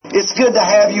It's good to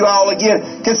have you all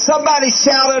again. Can somebody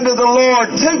shout unto the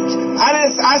Lord?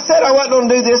 I said I wasn't going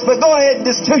to do this, but go ahead and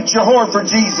just toot your horn for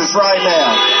Jesus right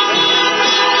now.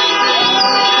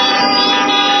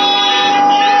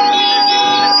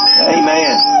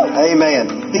 Amen.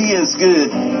 Amen. He is good.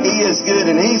 He is good,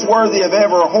 and He's worthy of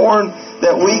every horn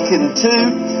that we can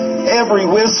toot, every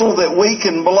whistle that we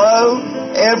can blow,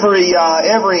 every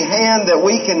hand that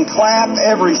we can clap,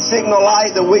 every signal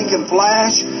light that we can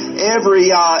flash,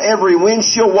 every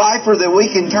windshield wiper that we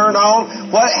can turn on.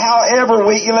 However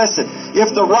we listen.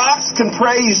 If the rocks can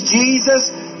praise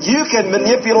Jesus, you can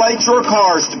manipulate your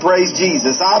cars to praise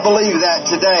Jesus. I believe that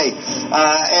today.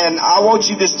 And I want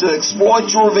you just to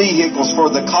exploit your vehicles for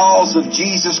the cause of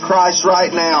Jesus Christ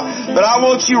right now. But I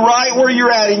want you right where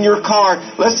you're at in your car.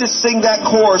 Let's just sing that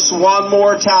chorus one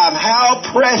more time. How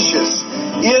precious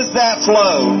is that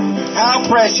flow? How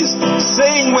precious.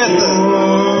 Sing with us.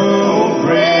 Oh,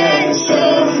 precious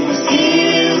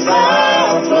is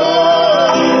that flow.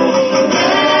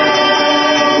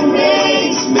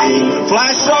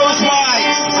 Flash those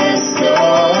lights.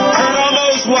 Turn on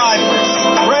those wipers.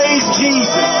 Praise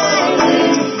Jesus.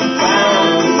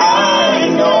 I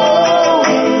know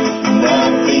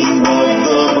nothing but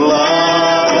the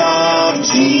blood of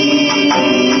Jesus.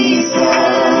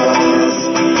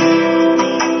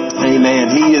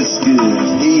 Amen. He is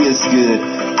good. He is good.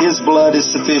 His blood is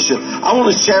sufficient. I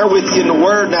want to share with you in the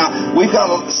Word now. We've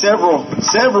got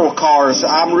several cars.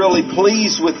 I'm really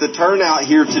pleased with the turnout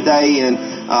here today and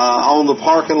on the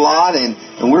parking lot, and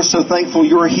we're so thankful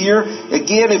you're here.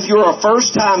 Again, if you're a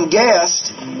first-time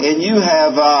guest and you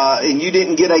have and you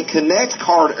didn't get a Connect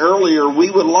card earlier,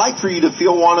 we would like for you to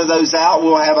fill one of those out.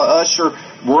 We'll have an usher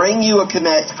bring you a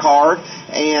Connect card,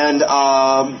 and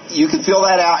you can fill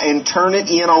that out and turn it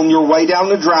in on your way down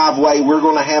the driveway. We're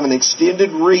going to have an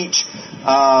extended reach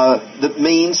that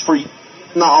means for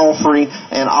the offering,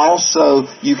 and also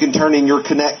you can turn in your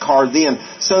Connect card then.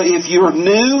 So if you're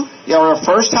new or a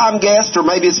first-time guest, or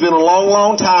maybe it's been a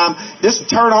long time, just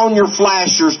turn on your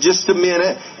flashers just a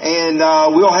minute, and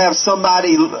we'll have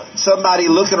somebody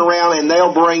looking around, and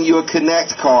they'll bring you a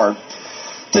Connect card.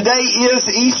 Today is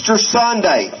Easter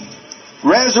Sunday,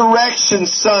 Resurrection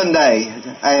Sunday,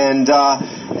 and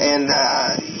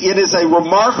it is a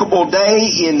remarkable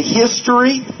day in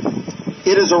history.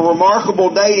 It is a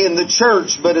remarkable day in the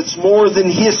church, but it's more than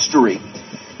history.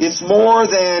 It's more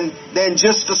than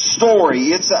just a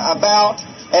story. It's about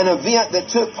an event that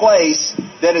took place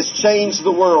that has changed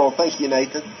the world. Thank you,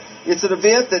 Nathan. It's an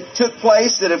event that took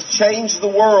place that has changed the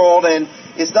world, and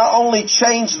it's not only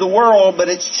changed the world, but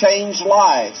it's changed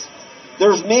lives.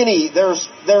 There's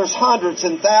hundreds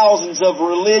and thousands of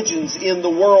religions in the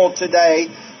world today,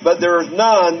 but there is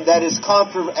none that is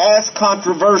as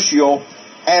controversial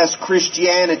as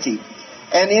Christianity.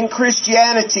 And in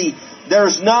Christianity,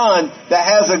 there's none that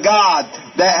has a God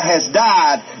that has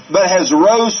died but has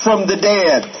rose from the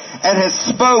dead and has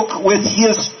spoke with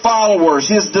His followers,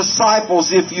 His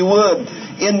disciples, if you would,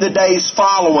 in the days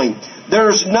following.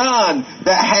 There's none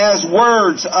that has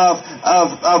words of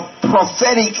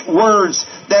prophetic words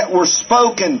that were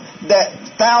spoken that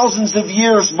thousands of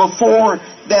years before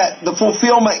that the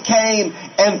fulfillment came,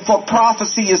 and for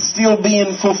prophecy is still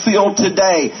being fulfilled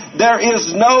today. There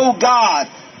is no God,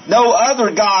 no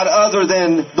other God other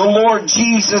than the Lord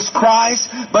Jesus Christ,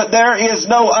 but there is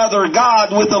no other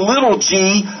God with a little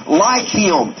g like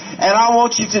Him. And I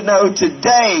want you to know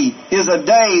today is a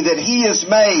day that He has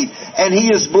made, and He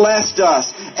has blessed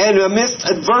us. And amidst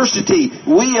adversity,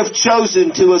 we have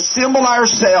chosen to assemble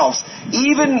ourselves,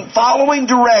 even following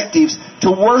directives, to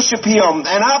worship Him.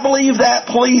 And I believe that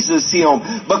pleases Him,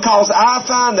 because I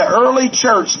find the early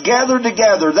church gathered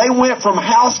together. They went from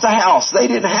house to house. They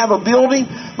didn't have a building,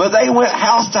 but they went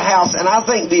house to house. And I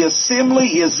think the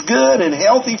assembly is good and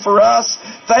healthy for us.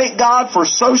 Thank God for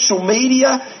social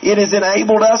media. It has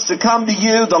enabled us to come to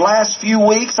you the last few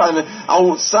weeks on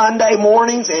Sunday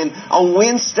mornings and on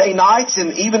Wednesday nights,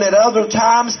 and even at other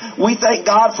times. We thank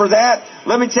God for that.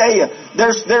 Let me tell you,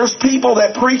 there's people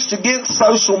that preached against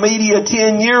social media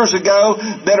 10 years ago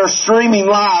that are streaming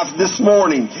live this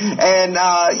morning. And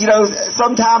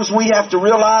sometimes we have to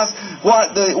realize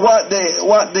what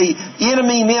the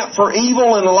enemy meant for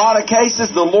evil. In a lot of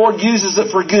cases, the Lord uses it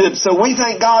for good. So we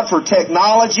thank God for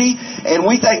technology, and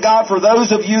we thank God for those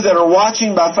of you that are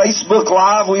watching by Facebook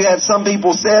Live. We had some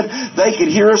people said they could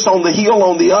hear us on the hill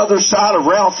on the other side of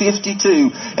Route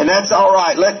 52, and that's all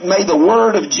right. May the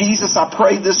word of Jesus, I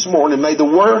pray this morning, may the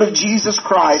word of Jesus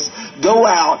Christ go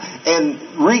out and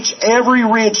and reach every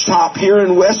ridgetop here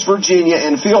in West Virginia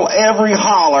and fill every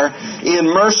holler in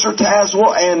Mercer,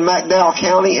 Tazewell, and McDowell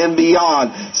County and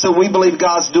beyond. So we believe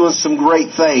God's doing some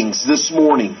great things this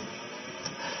morning.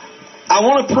 I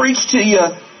want to preach to you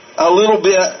a little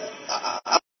bit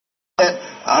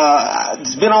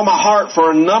it's been on my heart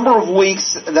for a number of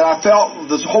weeks that I felt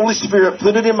the Holy Spirit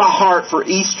put it in my heart for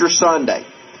Easter Sunday,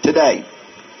 today.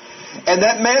 And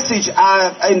that message,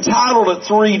 I entitled it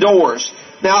 3 Doors.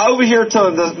 Now, over here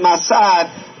to my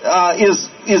side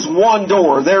is one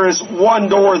door. There is one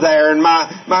door there, and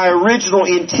my original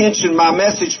intention, my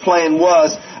message plan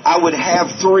was I would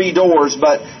have 3 doors,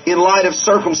 but in light of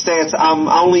circumstance, I'm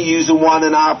only using one,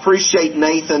 and I appreciate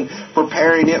Nathan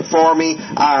preparing it for me.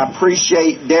 I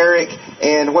appreciate Derek,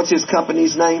 and what's his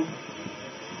company's name?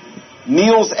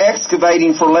 Neil's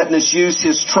Excavating for letting us use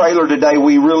his trailer today.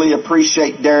 We really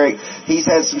appreciate Derek. He's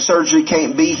had some surgery,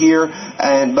 can't be here,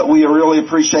 but we really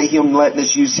appreciate him letting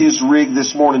us use his rig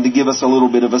this morning to give us a little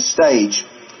bit of a stage.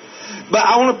 But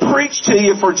I want to preach to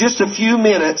you for just a few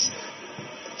minutes,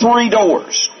 3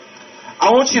 doors.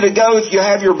 I want you to go, if you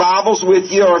have your Bibles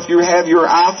with you, or if you have your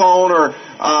iPhone or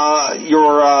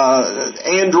your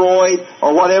Android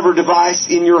or whatever device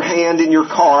in your hand in your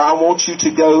car, I want you to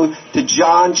go to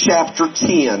John chapter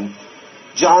 10.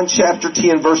 John chapter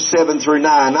 10, verse 7 through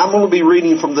 9. I'm going to be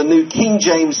reading from the New King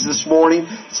James this morning.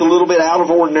 It's a little bit out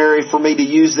of ordinary for me to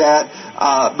use that,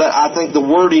 but I think the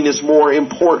wording is more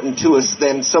important to us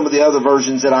than some of the other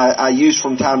versions that I use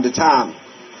from time to time.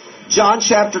 John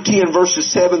chapter 10, verses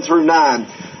 7 through 9.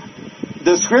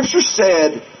 The scripture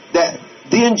said that,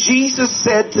 "Then Jesus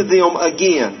said to them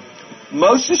again,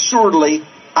 Most assuredly,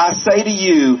 I say to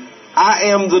you,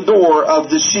 I am the door of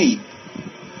the sheep.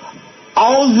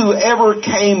 All who ever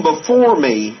came before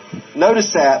me,"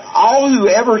 notice that, "all who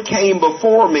ever came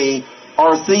before me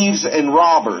are thieves and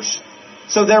robbers."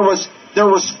 So there was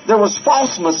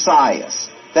false messiahs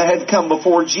that had come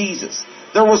before Jesus.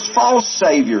 There was false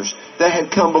saviors that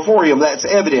had come before him. That's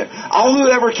evident. All who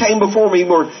ever came before me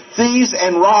were thieves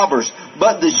and robbers,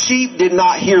 but the sheep did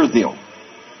not hear them.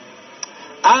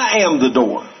 I am the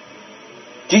door.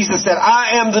 Jesus said,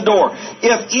 I am the door.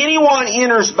 If anyone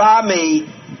enters by me,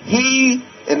 he,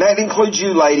 and that includes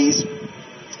you ladies,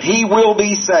 he will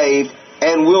be saved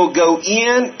and will go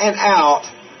in and out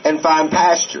and find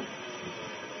pasture.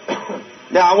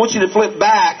 Now I want you to flip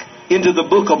back into the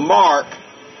book of Mark,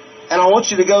 and I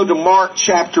want you to go to Mark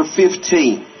chapter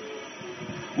 15.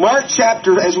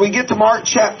 As we get to Mark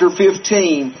chapter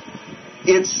 15,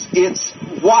 it's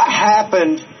what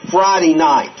happened Friday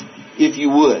night, if you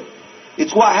would.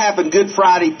 It's what happened Good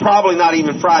Friday, probably not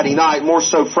even Friday night, more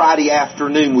so Friday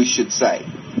afternoon, we should say.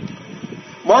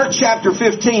 Mark chapter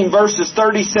 15, verses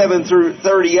 37 through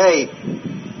 38,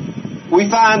 we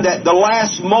find that the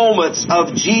last moments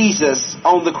of Jesus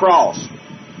on the cross.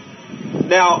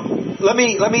 Now, let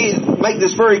me make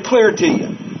this very clear to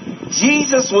you.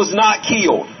 Jesus was not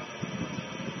killed.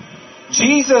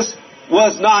 Jesus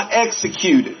was not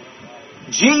executed.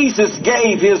 Jesus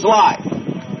gave his life.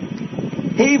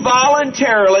 He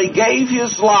voluntarily gave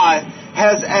his life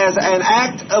as an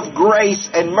act of grace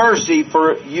and mercy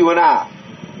for you and I.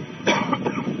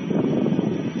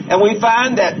 And we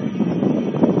find that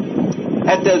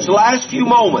at those last few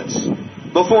moments,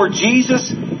 before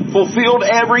Jesus fulfilled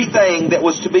everything that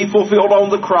was to be fulfilled on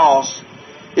the cross,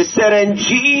 it said, and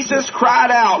Jesus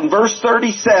cried out in verse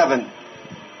 37,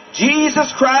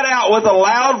 Jesus cried out with a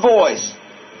loud voice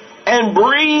and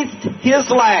breathed his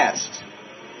last.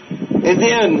 And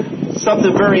then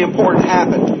something very important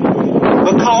happened.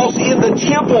 Because in the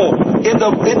temple, in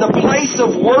the place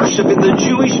of worship, in the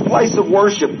Jewish place of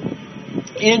worship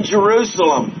in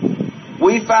Jerusalem,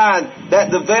 we find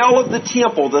that the veil of the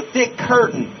temple, the thick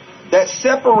curtain that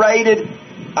separated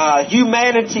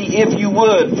humanity, if you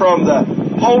would, from the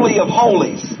Holy of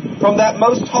Holies, from that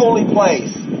most holy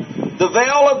place, the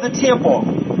veil of the temple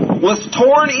was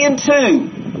torn in two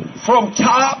from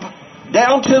top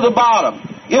down to the bottom.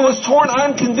 It was torn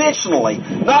unconventionally,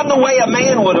 not in the way a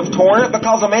man would have torn it,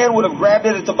 because a man would have grabbed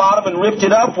it at the bottom and ripped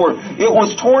it upward. It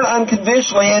was torn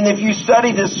unconventionally, and if you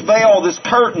study this veil, this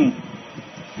curtain,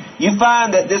 you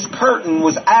find that this curtain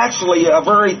was actually a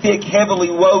very thick,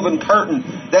 heavily woven curtain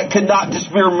that could not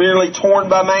just be merely torn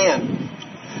by man.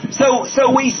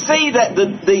 So we see that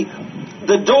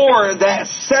the door that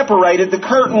separated, the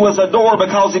curtain was a door,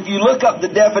 because if you look up the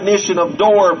definition of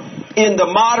door in the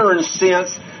modern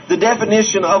sense, the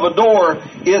definition of a door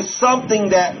is something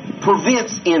that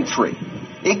prevents entry.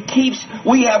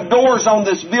 We have doors on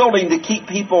this building to keep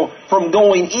people from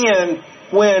going in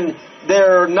when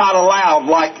they're not allowed.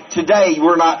 Like today,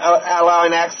 we're not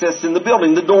allowing access in the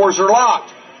building. The doors are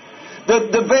locked.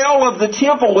 The veil of the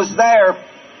temple was there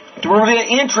to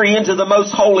prevent entry into the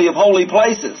most holy of holy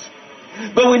places.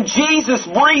 But when Jesus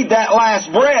breathed that last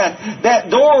breath, that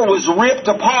door was ripped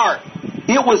apart.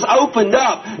 It was opened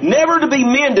up, never to be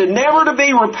mended, never to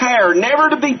be repaired, never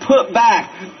to be put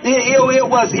back.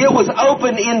 It was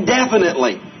open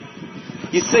indefinitely.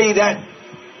 You see, that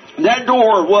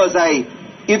door was a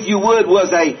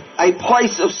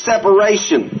place of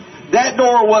separation. That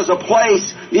door was a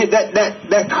place,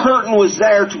 that curtain was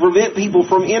there to prevent people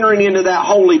from entering into that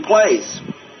holy place.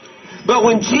 But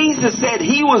when Jesus said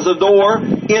He was a door,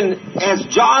 as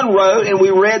John wrote and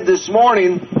we read this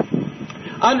morning,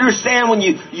 understand when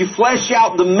you flesh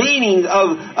out the meaning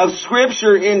of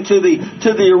Scripture into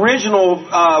the original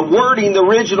wording, the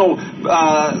original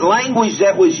language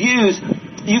that was used,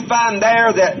 you find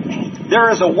there that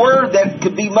there is a word that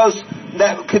could be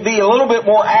a little bit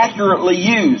more accurately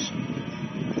used.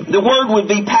 The word would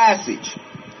be passage.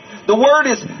 The word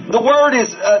is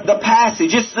the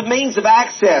passage. It's the means of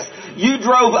access. You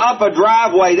drove up a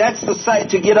driveway. That's the same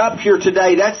to get up here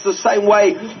today. That's the same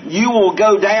way you will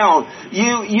go down.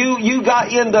 You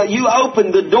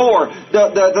opened the door.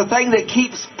 The thing that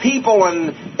keeps people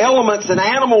and elements and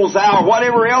animals out,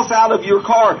 whatever else out of your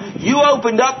car. You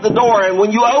opened up the door, and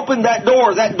when you opened that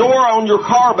door on your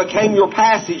car became your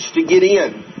passage to get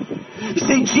in. You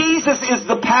see, Jesus is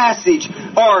the passage,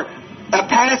 or a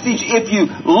passage. If you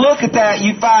look at that,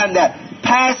 you find that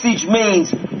passage means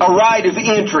a right of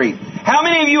entry. How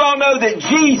many of you all know that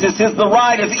Jesus is the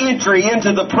right of entry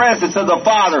into the presence of the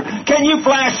Father? Can you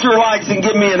flash your lights and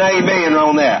give me an amen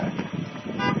on that?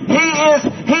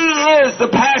 He is the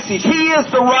passage. He is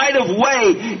the right of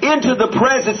way into the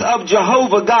presence of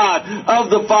Jehovah God,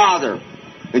 of the Father.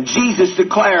 And Jesus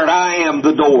declared, I am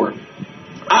the door.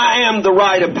 I am the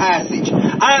rite of passage.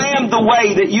 I am the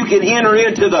way that you can enter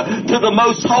into the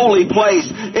most holy place,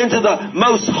 into the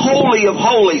most holy of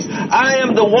holies. I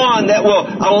am the one that will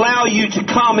allow you to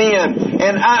come in,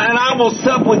 and I will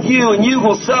sup with you, and you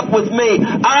will sup with me.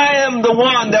 I am the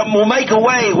one that will make a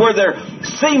way where there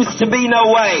seems to be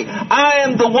no way. I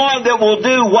am the one that will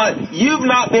do what you've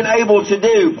not been able to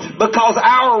do, because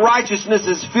our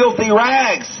righteousness is filthy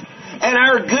rags. And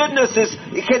our goodness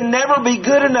it can never be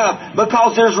good enough,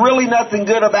 because there's really nothing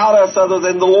good about us other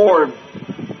than the Lord.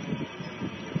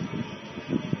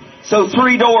 So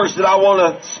 3 doors that I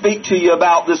want to speak to you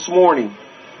about this morning.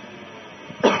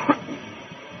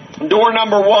 Door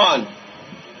number 1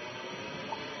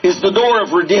 is the door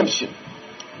of redemption.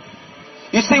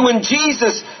 You see, when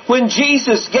Jesus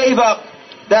gave up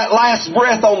that last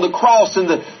breath on the cross, and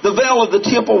the veil of the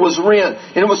temple was rent,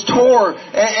 and it was torn,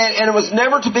 and it was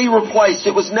never to be replaced.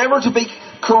 It was never to be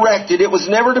corrected. It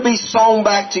was never to be sewn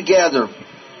back together.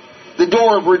 The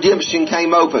door of redemption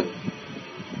came open.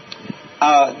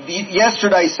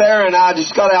 Yesterday, Sarah and I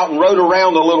just got out and rode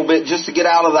around a little bit just to get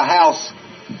out of the house.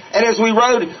 And as we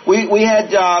rode, we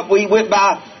went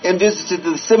by and visited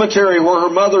the cemetery where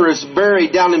her mother is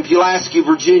buried down in Pulaski,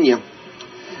 Virginia.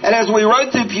 And as we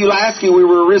rode through Pulaski, we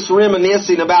were just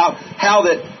reminiscing about how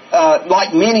that,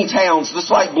 like many towns, just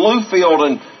like Bluefield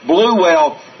and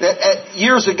Bluewell,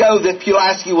 years ago that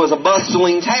Pulaski was a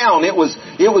bustling town. It was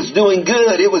doing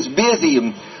good. It was busy.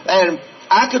 And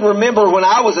I can remember when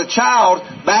I was a child,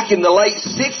 back in the late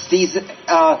 60s,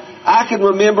 I can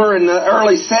remember in the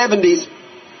early 70s,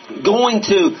 going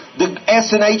to the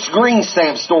S&H green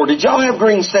stamp store. Did y'all have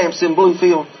green stamps in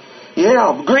Bluefield?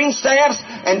 Yeah, green stamps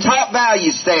and top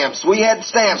value stamps. We had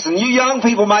stamps, and you young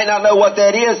people might not know what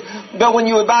that is, but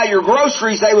when you would buy your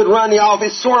groceries, they would run you off.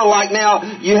 It's sort of like now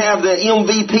you have the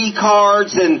MVP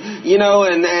cards and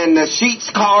the Sheets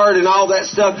card and all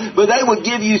that stuff, but they would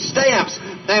give you stamps.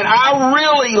 And I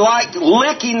really liked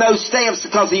licking those stamps,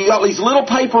 because you got these little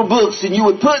paper books, and you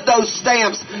would put those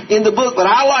stamps in the book. But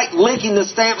I liked licking the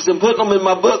stamps and putting them in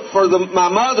my book for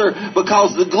my mother,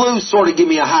 because the glue sort of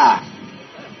give me a high.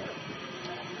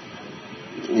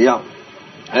 Yeah,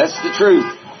 that's the truth.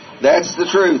 That's the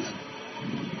truth.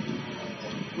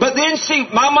 But then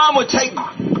my mom would take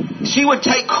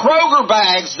Kroger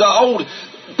bags, the old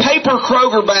paper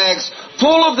Kroger bags,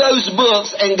 full of those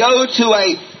books, and go to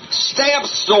a stamp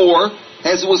store,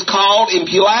 as it was called,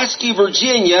 in Pulaski,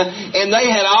 Virginia, and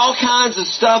they had all kinds of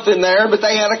stuff in there, but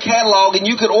they had a catalog, and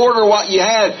you could order what you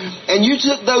had, and you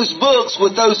took those books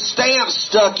with those stamps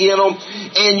stuck in them,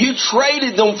 and you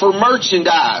traded them for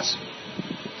merchandise.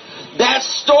 That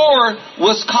store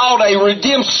was called a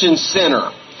redemption center.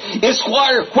 It's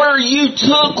where you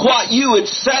took what you had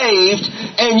saved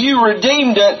and you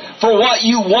redeemed it for what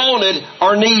you wanted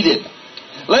or needed.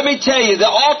 Let me tell you,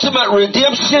 the ultimate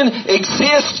redemption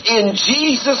exists in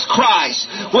Jesus Christ.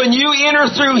 When you enter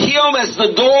through Him as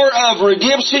the door of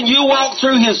redemption, you walk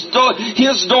through His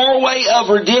doorway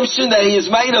of redemption that He has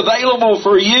made available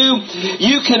for you.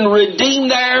 You can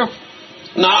redeem there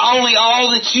not only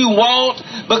all that you want,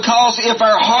 because if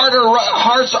our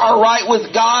hearts are right with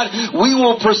God, we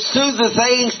will pursue the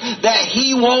things that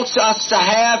He wants us to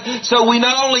have. So we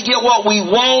not only get what we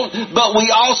want, but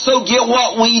we also get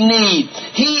what we need.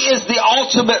 He is the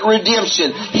ultimate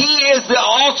redemption. He is the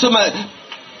ultimate.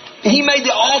 He made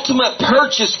the ultimate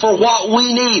purchase for what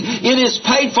we need. It is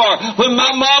paid for. When my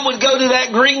mom would go to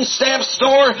that green stamp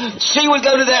store, she would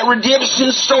go to that redemption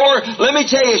store. Let me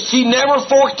tell you, she never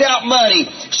forked out money.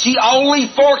 She only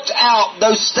forked out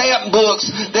those stamp books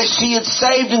that she had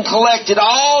saved and collected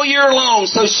all year long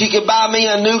so she could buy me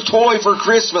a new toy for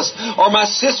Christmas or my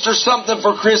sister something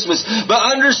for Christmas. But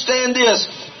understand this.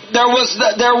 There was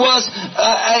a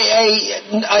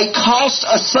cost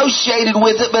associated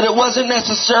with it, but it wasn't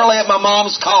necessarily at my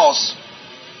mom's cost.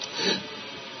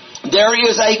 There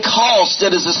is a cost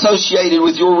that is associated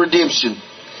with your redemption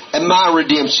and my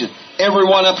redemption.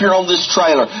 Everyone up here on this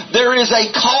trailer. There is a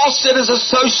cost that is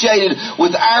associated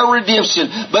with our redemption,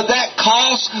 but that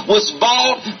cost was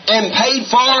bought and paid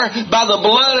for by the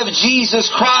blood of Jesus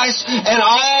Christ, and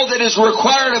all that is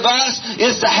required of us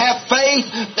is to have faith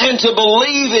and to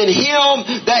believe in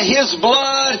Him, that His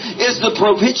blood is the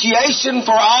propitiation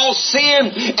for all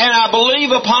sin, and I believe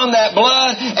upon that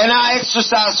blood, and I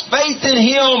exercise faith in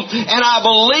Him, and I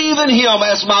believe in Him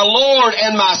as my Lord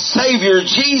and my Savior,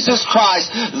 Jesus Christ.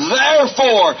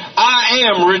 Therefore, I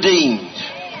am redeemed.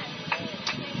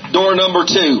 Door number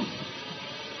 2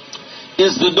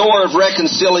 is the door of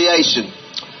reconciliation.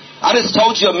 I just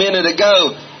told you a minute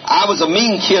ago, I was a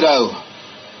mean kiddo.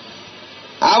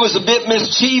 I was a bit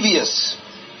mischievous.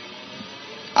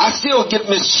 I still get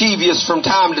mischievous from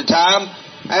time to time.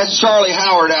 Ask Charlie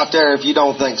Howard out there if you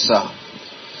don't think so.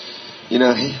 You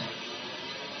know,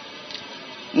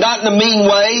 not in a mean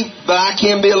way, but I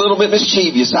can be a little bit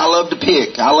mischievous. I love to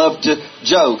pick. I love to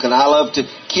joke, and I love to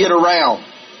kid around.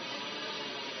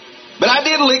 But I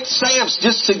did lick stamps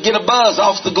just to get a buzz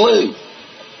off the glue.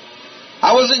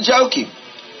 I wasn't joking.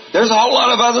 There's a whole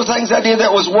lot of other things I did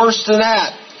that was worse than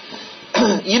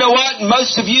that. You know what?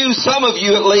 Most of you, some of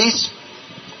you at least,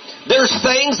 there's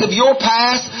things of your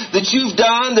past that you've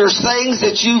done. There's things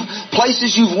that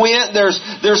places you've went. There's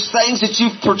things that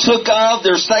you've partook of.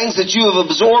 There's things that you have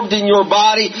absorbed in your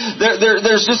body.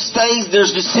 There's just things,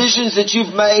 there's decisions that you've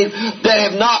made that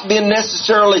have not been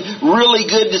necessarily really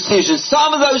good decisions.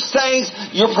 Some of those things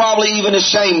you're probably even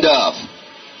ashamed of.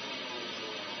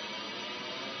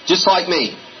 Just like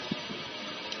me.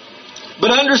 But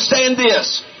understand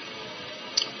this.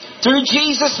 Through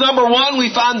Jesus, number 1,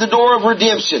 we find the door of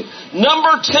redemption.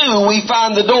 Number 2, we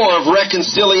find the door of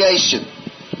reconciliation.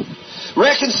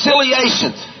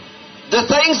 Reconciliation. The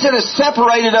things that have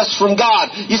separated us from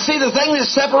God. You see, the thing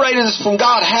that separated us from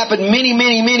God happened many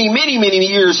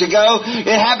years ago.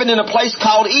 It happened in a place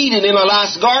called Eden, in a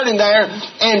nice garden there.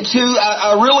 And to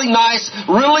a really nice,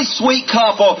 really sweet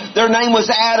couple. Their name was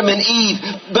Adam and Eve.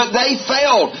 But they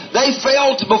failed. They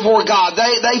failed before God.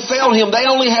 They failed Him.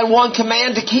 They only had one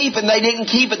command to keep, and they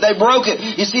didn't keep it. They broke it.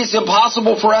 You see, it's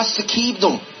impossible for us to keep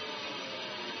them.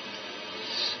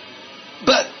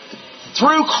 But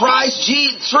through Christ,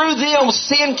 through them,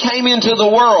 sin came into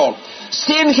the world.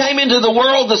 Sin came into the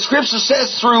world, the Scripture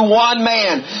says, through one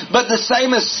man. But the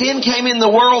same as sin came in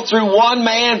the world through one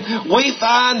man, we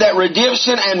find that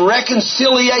redemption and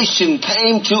reconciliation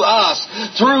came to us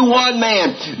through one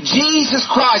man. Jesus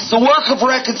Christ, the work of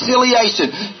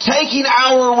reconciliation, taking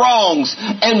our wrongs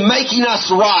and making us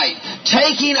right.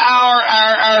 Taking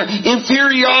our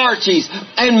inferiorities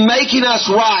and making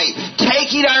us right.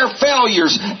 Taking our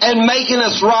failures and making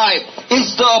us right.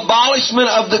 It's the abolishment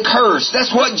of the curse.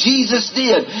 That's what Jesus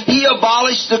did. He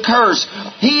abolished the curse.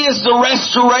 He is the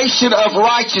restoration of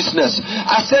righteousness.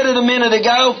 I said it a minute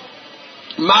ago.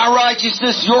 My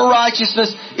righteousness, your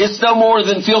righteousness, is no more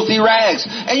than filthy rags.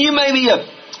 And you may be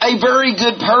a very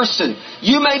good person.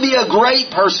 You may be a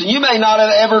great person. You may not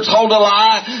have ever told a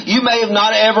lie. You may have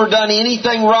not ever done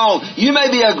anything wrong. You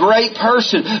may be a great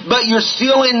person, but you're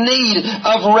still in need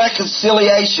of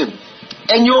reconciliation.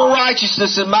 And your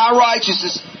righteousness and my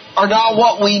righteousness are not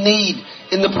what we need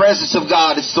in the presence of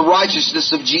God. It's the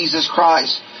righteousness of Jesus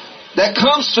Christ that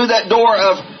comes through that door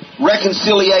of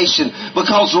reconciliation.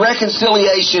 Because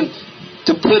reconciliation,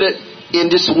 to put it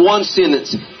in just one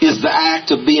sentence, is the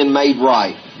act of being made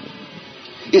right.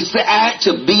 It's the act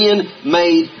of being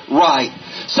made right.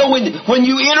 So when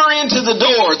you enter into the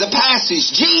door, the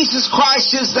passage, Jesus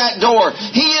Christ is that door.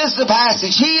 He is the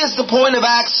passage. He is the point of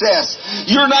access.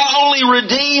 You're not only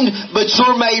redeemed, but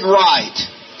you're made right.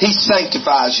 He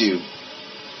sanctifies you.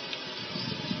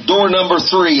 Door number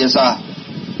 3 as I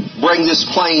bring this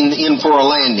plane in for a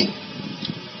landing.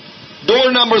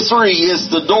 Door number 3 is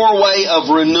the doorway of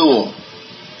renewal.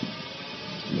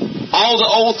 All the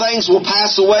old things will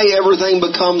pass away. Everything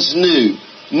becomes new.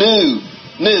 New.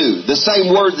 The same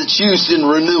word that's used in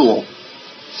renewal.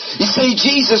 You see,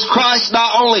 Jesus Christ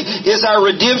not only is our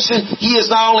redemption, He is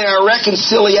not only our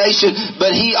reconciliation,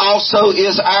 but He also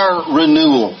is our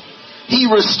renewal. He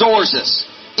restores us.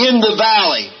 In the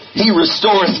valley, He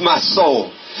restoreth my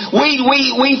soul.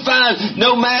 We find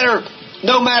no matter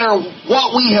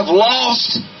what we have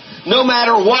lost, no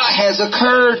matter what has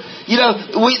occurred,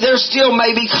 there still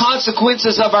may be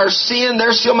consequences of our sin.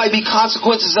 There still may be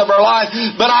consequences of our life.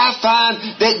 But I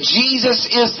find that Jesus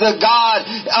is the God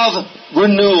of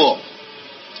renewal.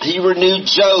 He renewed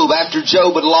Job after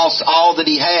Job had lost all that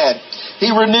he had.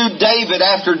 He renewed David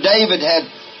after David had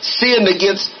sinned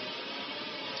against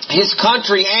his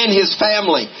country and his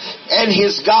family and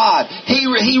his God. He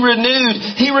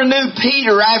renewed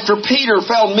Peter after Peter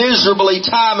fell miserably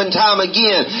time and time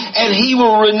again. And He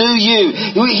will renew you.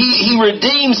 He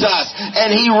redeems us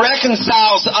and He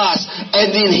reconciles us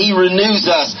and then He renews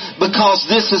us, because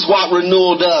this is what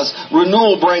renewal does.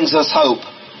 Renewal brings us hope.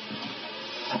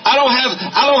 I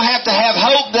don't have to have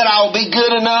hope that I'll be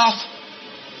good enough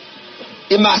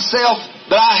in myself.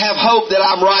 But I have hope that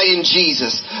I'm right in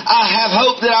Jesus. I have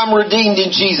hope that I'm redeemed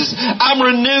in Jesus. I'm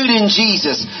renewed in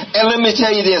Jesus. And let me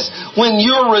tell you this. When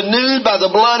you're renewed by the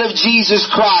blood of Jesus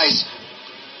Christ,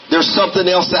 there's something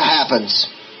else that happens.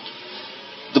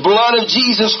 The blood of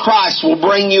Jesus Christ will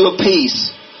bring you a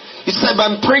peace. You say,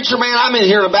 but preacher man, I'm in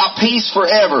here about peace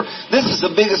forever. This is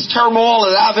the biggest turmoil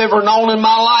that I've ever known in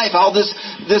my life. All this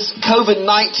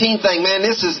COVID-19 thing, man.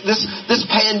 This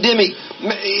pandemic,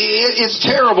 it's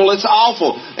terrible. It's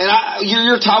awful. And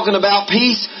you're talking about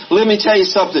peace. Let me tell you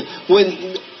something.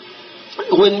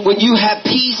 When you have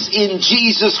peace in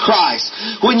Jesus Christ,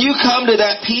 when you come to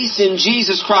that peace in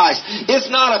Jesus Christ, it's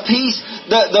not a peace.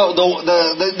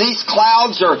 These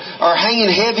clouds are hanging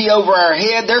heavy over our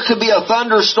head. There could be a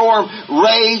thunderstorm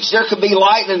rage. There could be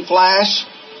lightning flash.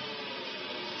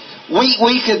 We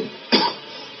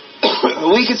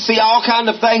could see all kind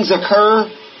of things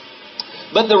occur,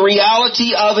 but the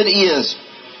reality of it is,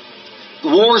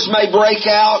 wars may break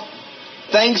out,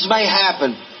 things may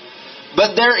happen.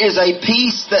 But there is a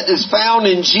peace that is found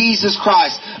in Jesus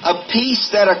Christ. A peace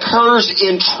that occurs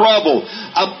in trouble.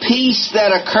 A peace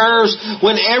that occurs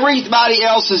when everybody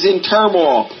else is in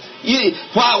turmoil.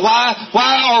 Why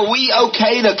are we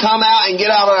okay to come out and get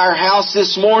out of our house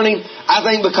this morning? I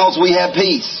think because we have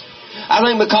peace. I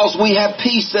think because we have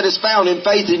peace that is found in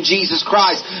faith in Jesus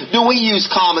Christ. Do we use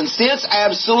common sense?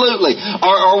 Absolutely.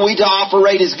 Are we to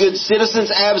operate as good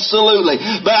citizens? Absolutely.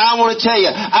 But I want to tell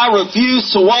you, I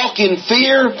refuse to walk in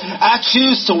fear. I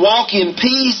choose to walk in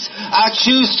peace. I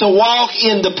choose to walk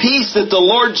in the peace that the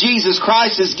Lord Jesus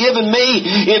Christ has given me.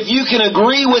 If you can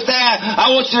agree with that,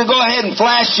 I want you to go ahead and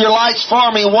flash your lights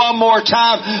for me one more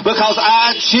time, because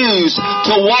I choose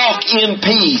to walk in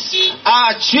peace.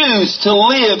 I choose to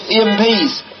live in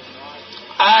peace.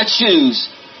 I choose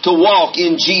to walk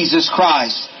in Jesus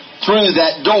Christ through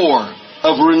that door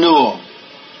of renewal.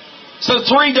 So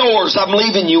 3 doors I'm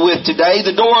leaving you with today.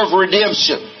 The door of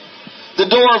redemption, the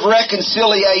door of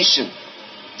reconciliation,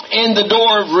 and the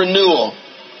door of renewal.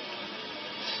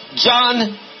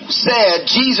 John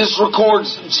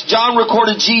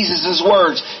recorded Jesus'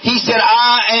 words. He said,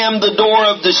 I am the door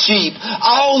of the sheep.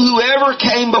 All who ever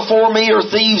came before me are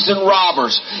thieves and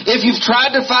robbers. If you've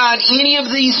tried to find any of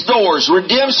these doors,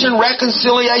 redemption,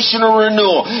 reconciliation, or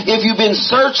renewal, if you've been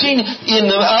searching in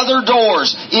the other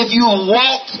doors, if you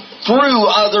walked through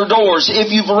other doors,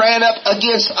 if you've ran up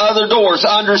against other doors,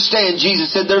 understand, Jesus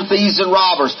said they're thieves and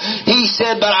robbers. He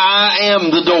said, but I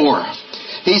am the door.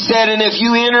 He said, and if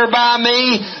you enter by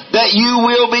me, that you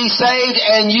will be saved,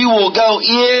 and you will go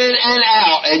in and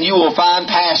out, and you will find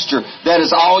pasture. That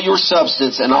is all your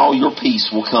substance, and all your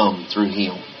peace will come through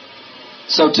Him.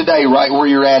 So today, right where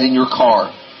you're at in your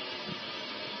car,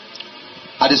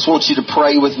 I just want you to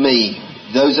pray with me.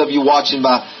 Those of you watching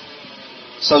by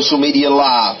social media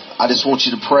live, I just want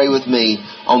you to pray with me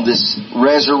on this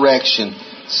Resurrection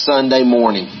Sunday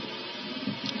morning.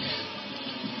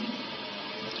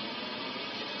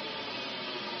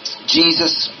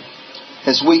 Jesus,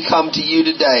 as we come to you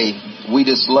today, we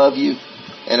just love you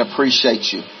and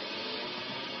appreciate you.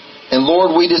 And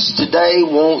Lord, we just today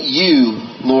want you,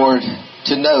 Lord,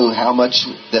 to know how much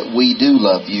that we do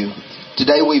love you.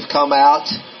 Today we've come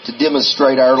out to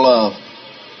demonstrate our love,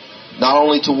 not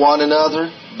only to one another,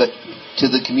 but to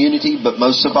the community, but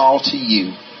most of all to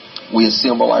you. We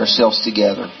assemble ourselves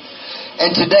together.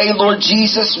 And today, Lord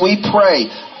Jesus, we pray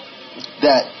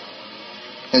that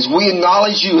as we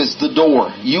acknowledge you as the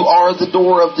door, you are the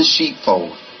door of the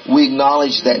sheepfold. We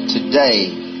acknowledge that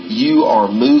today you are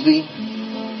moving,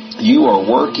 you are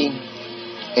working,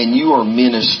 and you are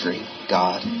ministering,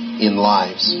 God, in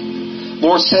lives.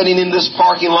 Lord, sitting in this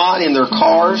parking lot in their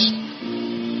cars,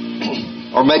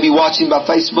 or maybe watching by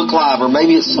Facebook Live, or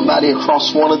maybe it's somebody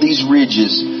across one of these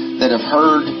ridges that have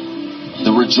heard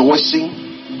the rejoicing,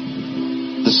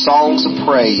 the songs of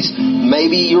praise.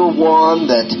 Maybe you're one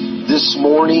that this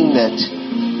morning that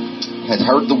had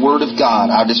heard the Word of God.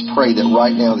 I just pray that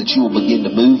right now that you will begin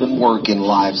to move and work in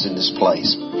lives in this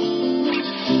place.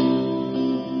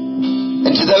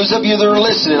 And to those of you that are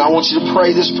listening, I want you to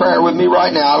pray this prayer with me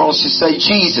right now. I want you to say,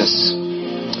 Jesus,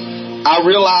 I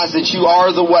realize that you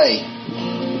are the way.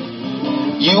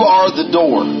 You are the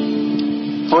door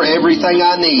for everything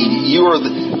I need. You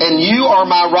are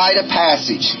my rite of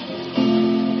passage.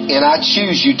 And I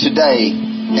choose you today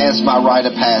as my rite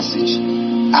of passage.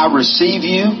 I receive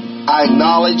you, I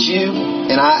acknowledge you,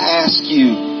 and I ask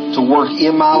you to work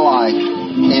in my life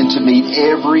and to meet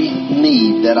every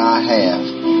need that I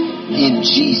have. In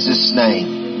Jesus'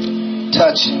 name,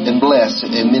 touch and bless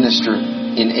and minister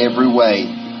in every way.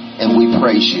 And we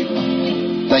praise you.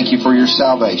 Thank you for your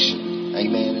salvation.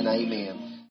 Amen and amen.